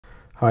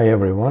Hi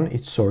everyone,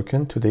 it's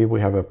Sorkin. Today we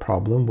have a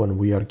problem when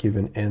we are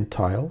given n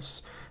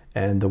tiles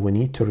and we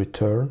need to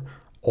return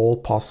all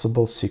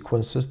possible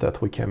sequences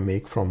that we can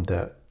make from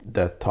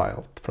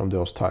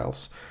those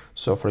tiles.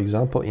 So for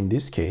example, in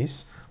this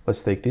case,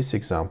 let's take this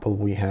example.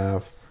 We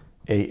have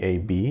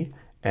AAB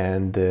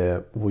and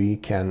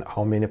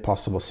how many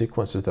possible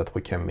sequences that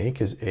we can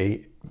make is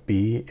A,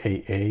 B,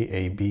 AA,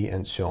 AB,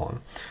 and so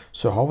on.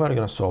 So how we are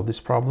going to solve this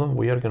problem?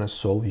 We are going to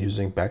solve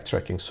using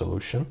backtracking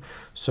solution.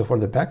 So for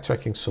the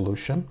backtracking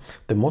solution,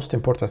 the most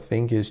important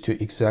thing is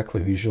to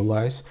exactly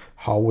visualize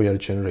how we are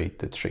generate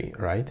the tree,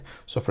 right?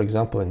 So for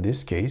example, in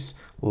this case,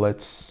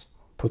 let's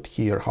put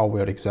here how we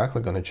are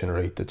exactly going to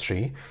generate the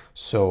tree.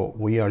 So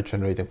we are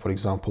generating, for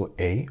example,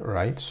 A,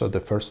 right? So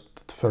the first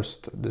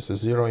this is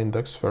 0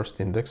 index,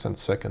 first index, and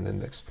second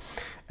index.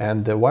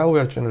 And while we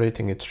are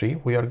generating a tree,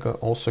 we are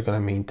also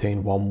going to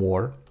maintain one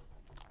more.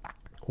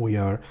 We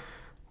are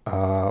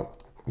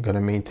going to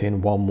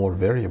maintain one more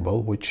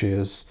variable, which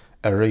is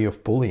array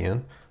of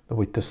boolean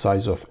with the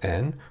size of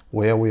n,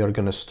 where we are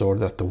going to store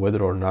that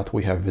whether or not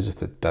we have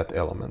visited that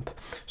element.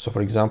 So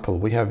for example,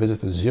 we have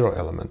visited 0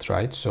 element,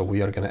 right? So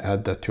we are going to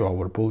add that to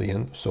our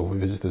boolean. So we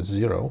visited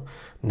 0.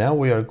 Now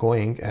we are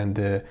going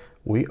and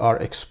we are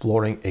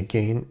exploring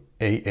again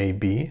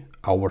AAB,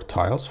 our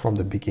tiles from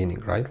the beginning,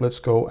 right? Let's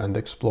go and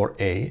explore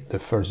A, the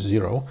first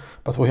 0,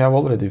 but we have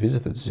already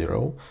visited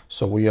 0,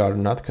 so we are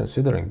not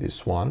considering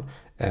this one,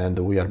 and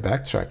we are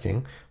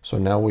backtracking. So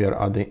now we are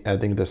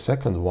adding the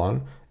second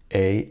one,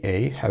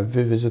 AA. Have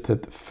we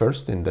visited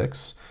first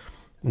index?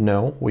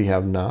 No, we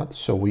have not,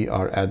 so we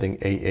are adding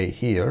AA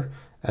here,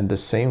 and the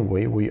same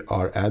way we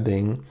are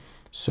adding.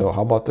 So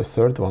how about the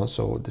third one?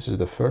 So this is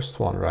the first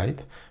one,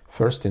 right?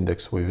 First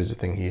index we're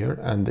visiting here,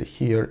 and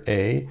here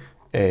A,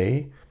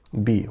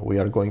 B, we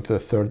are going to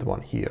the third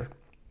one here.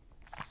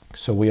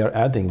 So we are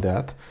adding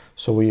that.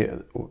 So we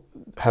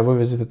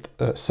visited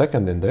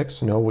second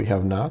index? No, we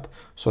have not.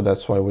 So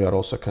that's why we are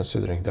also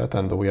considering that,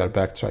 and we are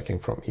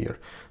backtracking from here.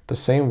 The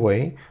same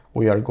way,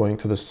 we are going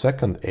to the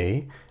second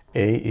A.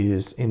 A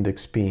is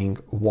index being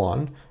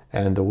 1,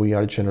 and we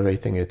are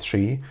generating a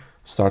tree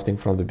starting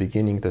from the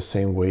beginning the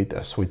same way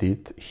as we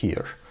did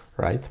here,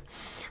 right?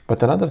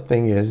 But another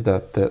thing is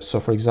that, so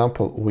for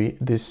example,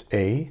 this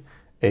A,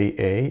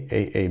 AA,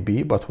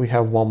 AAB, but we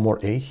have one more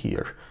A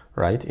here,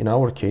 right? In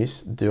our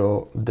case,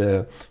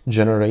 the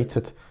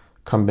generated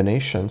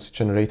combinations,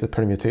 generated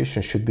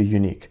permutations should be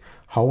unique.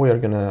 How we are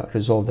going to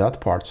resolve that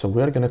part? So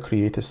we are going to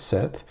create a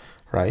set,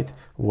 right,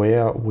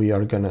 where we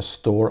are going to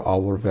store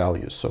our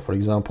values. So for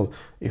example,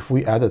 if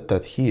we added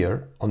that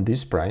here on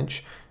this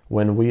branch,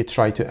 when we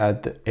try to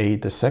add A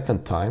the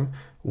second time,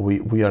 we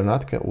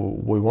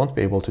won't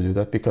be able to do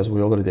that because we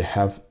already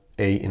have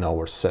A in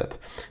our set,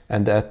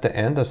 and at the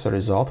end, as a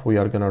result, we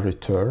are going to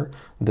return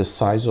the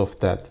size of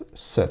that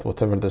set.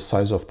 Whatever the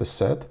size of the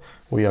set,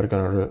 we are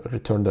going to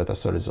return that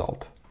as a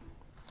result.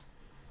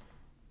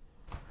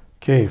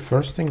 Okay,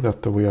 first thing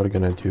that we are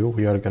going to do,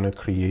 we are going to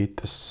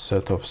create a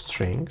set of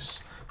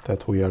strings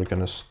that we are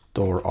going to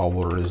store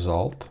our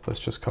result.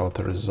 Let's just call it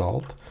a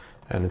result,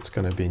 and it's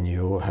going to be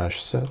new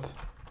hash set,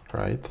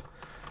 right?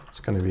 It's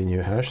going to be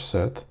new hash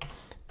set.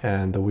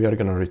 And we are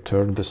going to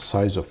return the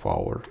size of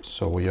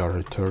so we are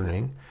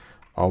returning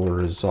our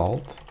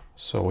result.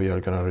 So we are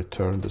going to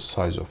return the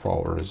size of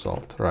our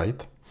result,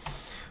 right?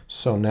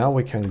 So now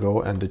we can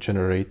go and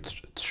generate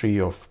a tree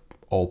of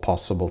all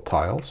possible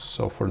tiles.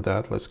 So for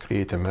that, let's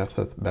create a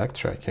method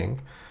backtracking.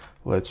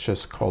 Let's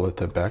just call it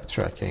a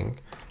backtracking.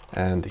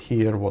 And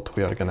here, what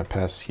we are going to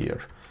pass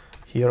here.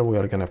 Here we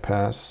are going to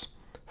pass.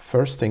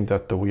 First thing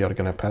that we are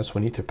going to pass,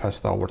 we need to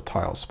pass our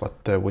tiles, but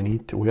we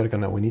need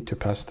to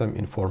pass them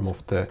in form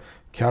of the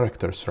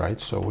characters,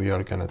 right? So we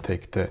are going to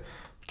take the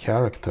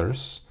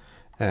characters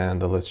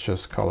and let's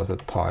just call it a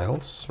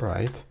tiles,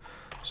 right?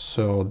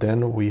 So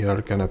then we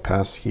are going to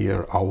pass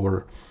here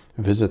our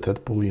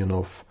visited boolean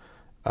of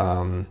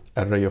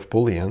array of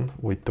boolean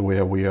with the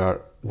way we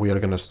are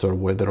going to store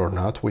whether or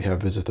not we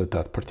have visited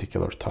that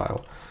particular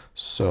tile.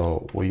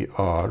 So we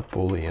are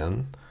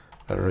boolean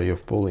array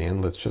of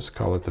boolean, let's just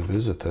call it a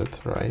visited,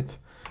 right?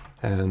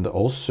 And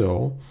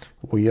also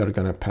we are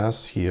going to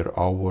pass here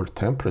our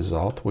temp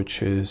result,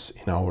 which is,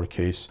 in our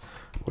case,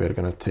 we are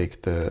going to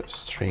take the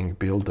string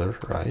builder,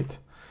 right?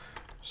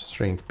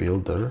 String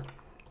builder,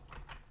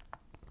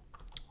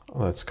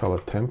 let's call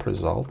it temp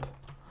result,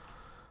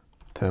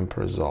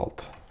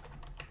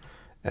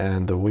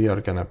 and we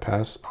are going to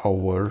pass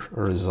our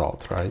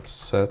result, right?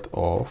 Set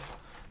of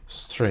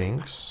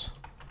strings,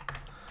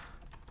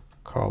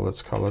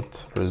 let's call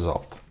it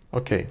result.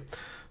 Okay,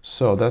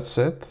 so that's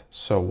it.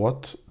 So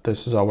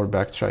this is our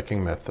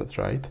backtracking method,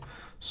 right?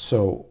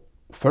 So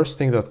first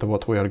thing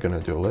what we are going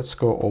to do, let's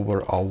go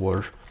over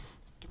our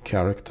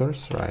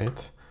characters,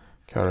 right?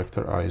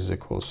 Character I is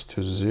equals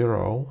to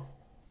 0.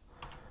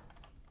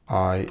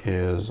 I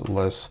is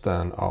less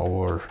than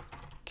our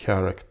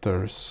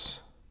characters,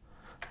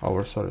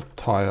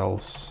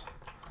 tiles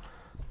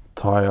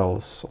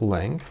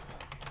length,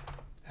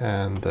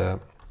 and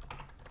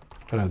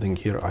adding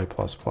here I++.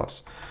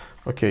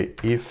 Okay,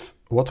 if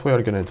what we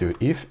are going to do,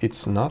 if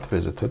it's not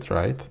visited,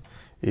 right?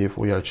 If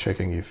we are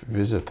checking if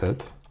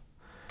visited,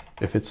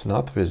 if it's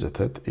not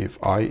visited, if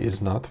I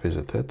is not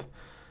visited,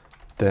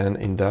 then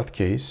in that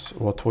case,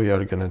 what we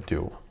are going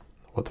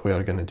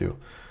to do,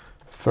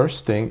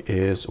 first thing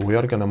is we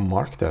are going to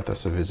mark that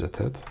as a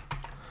visited.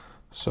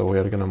 So we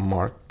are going to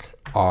mark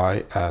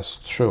I as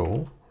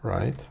true,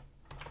 right?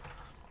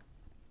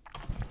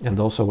 And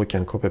also we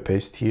can copy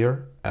paste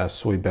here.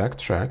 As we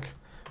backtrack,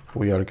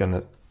 we are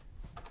gonna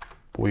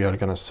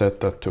set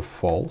that to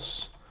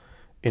false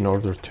in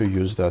order to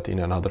use that in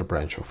another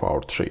branch of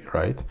our tree,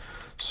 right?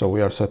 So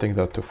we are setting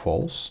that to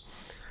false.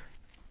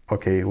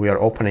 Okay, we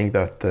are opening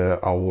that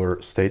our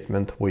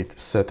statement with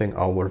setting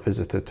our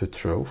visited to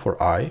true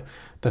for I.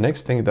 The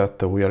next thing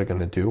that we are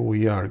gonna do,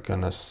 we are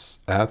gonna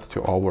add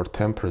to our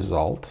temp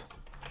result.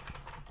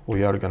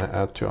 We are gonna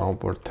add to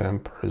our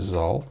temp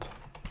result.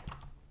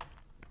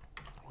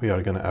 We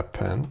are gonna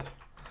append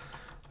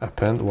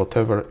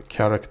whatever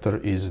character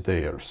is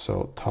there.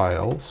 So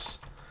tiles,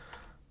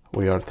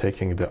 we are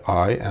taking the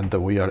I and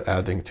we are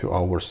adding to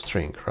our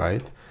string,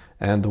 right?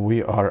 And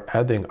we are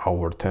adding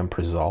our temp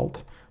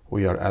result.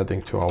 We are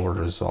adding to our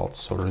result.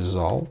 So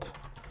result,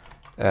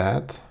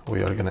 add,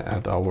 we are gonna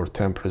add our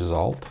temp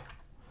result.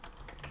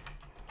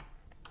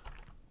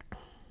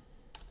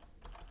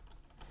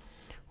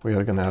 We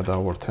are gonna add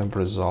our temp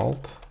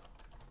result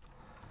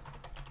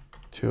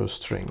to a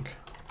string.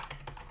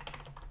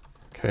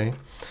 Okay,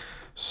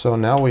 so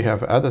now we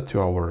have added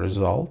to our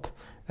result,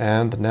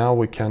 and now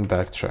we can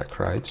backtrack,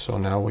 right? So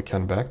now we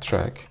can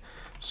backtrack.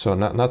 So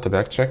not to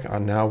backtrack,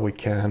 and now we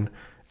can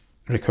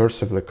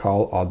recursively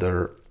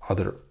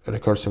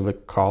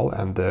call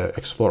and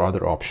explore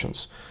other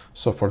options.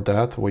 So for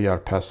that, we are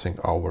passing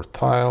our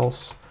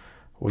tiles,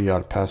 we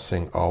are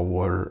passing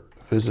our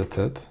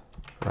visited,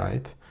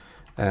 right?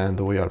 And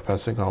we are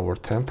passing our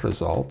temp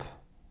result,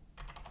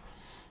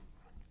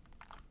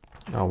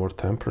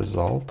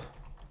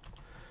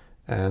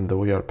 and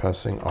we are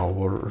passing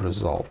our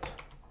result.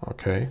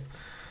 Okay,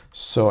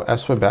 so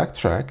as we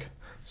backtrack,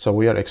 so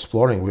we are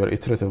exploring, we are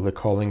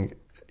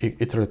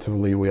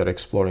iteratively we are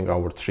exploring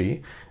our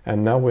tree,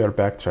 and now we are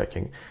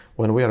backtracking.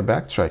 When we are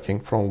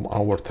backtracking from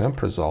our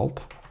temp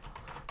result,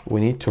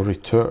 we need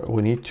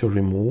to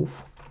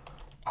remove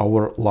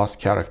our last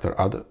character,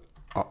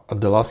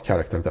 the last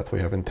character that we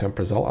have in temp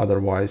result.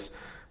 Otherwise,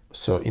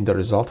 so in the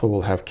result we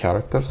will have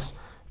characters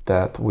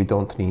that we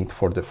don't need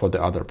for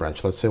the other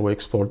branch. Let's say we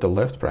explored the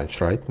left branch,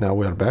 right? Now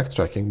we are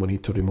backtracking, we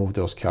need to remove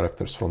those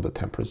characters from the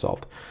temp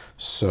result.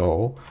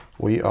 So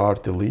we are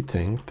delete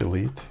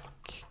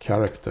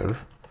character,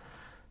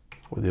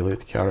 we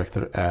delete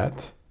character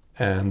add,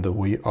 and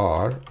we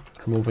are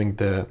removing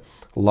the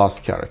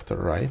last character,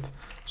 right?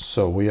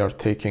 So we are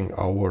taking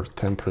our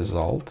temp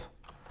result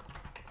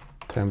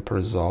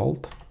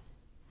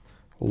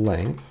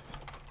length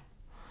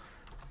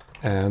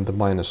and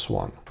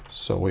 -1.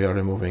 So we are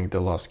removing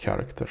the last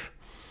character,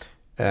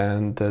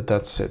 and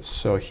that's it.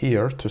 So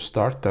here, to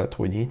start that,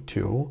 we need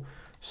to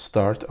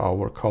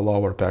call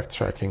our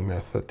backtracking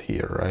method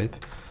here, right?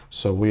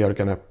 So we are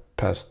gonna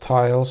pass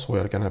tiles, we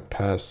are gonna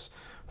pass,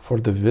 for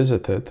the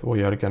visited,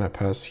 we are gonna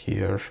pass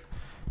here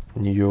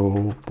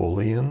new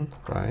boolean,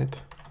 right?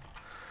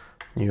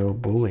 New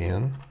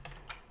boolean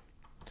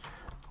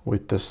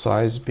with the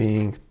size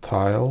being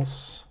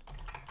tiles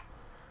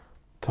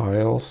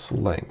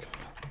length.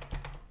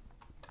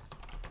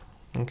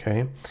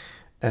 Okay,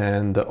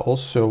 and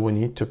also we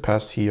need to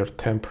pass here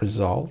temp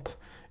result.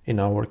 In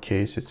our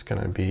case, it's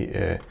gonna be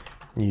a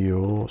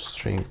new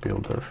string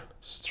builder.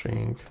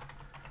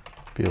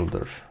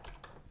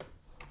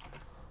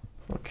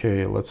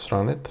 Okay, let's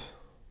run it.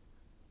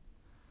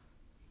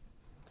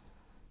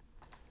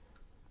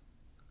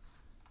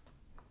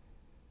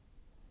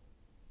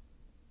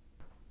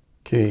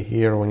 Okay,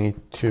 here we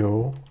need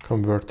to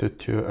convert it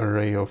to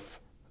array of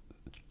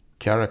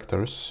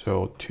characters,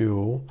 so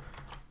to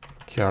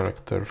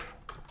character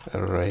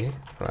array,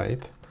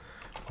 right?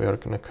 We are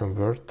going to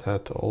convert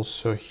that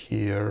also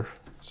here.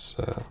 It's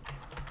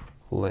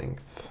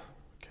length.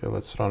 Okay,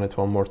 let's run it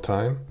one more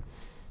time.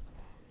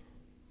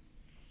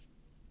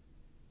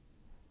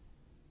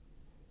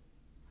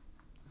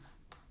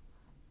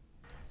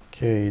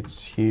 Okay,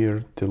 it's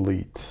here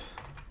delete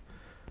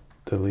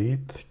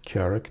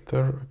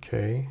character.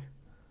 Okay,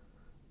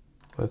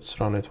 let's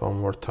run it one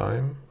more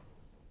time.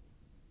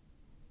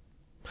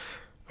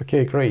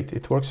 Okay, great,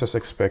 it works as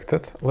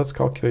expected. Let's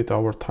calculate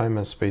our time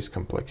and space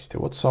complexity.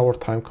 What's our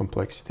time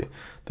complexity?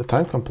 The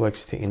time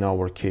complexity in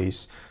our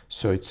case,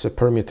 so it's a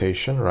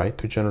permutation, right?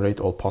 To generate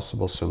all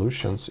possible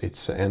solutions,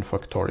 it's n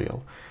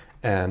factorial.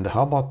 And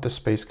how about the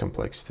space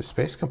complexity?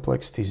 Space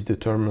complexity is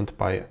determined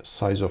by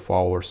size of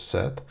our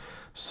set.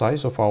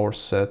 Size of our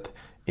set,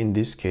 in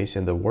this case,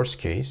 in the worst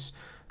case,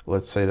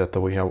 let's say that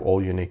we have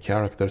all unique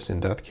characters.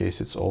 In that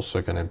case, it's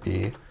also going to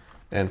be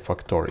n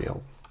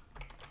factorial.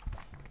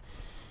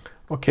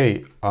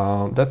 Okay,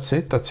 that's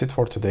it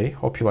for today.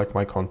 Hope you like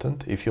my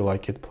content. If you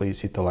like it,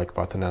 please hit the like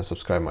button and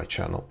subscribe my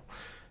channel.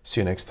 See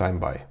you next time.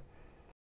 Bye.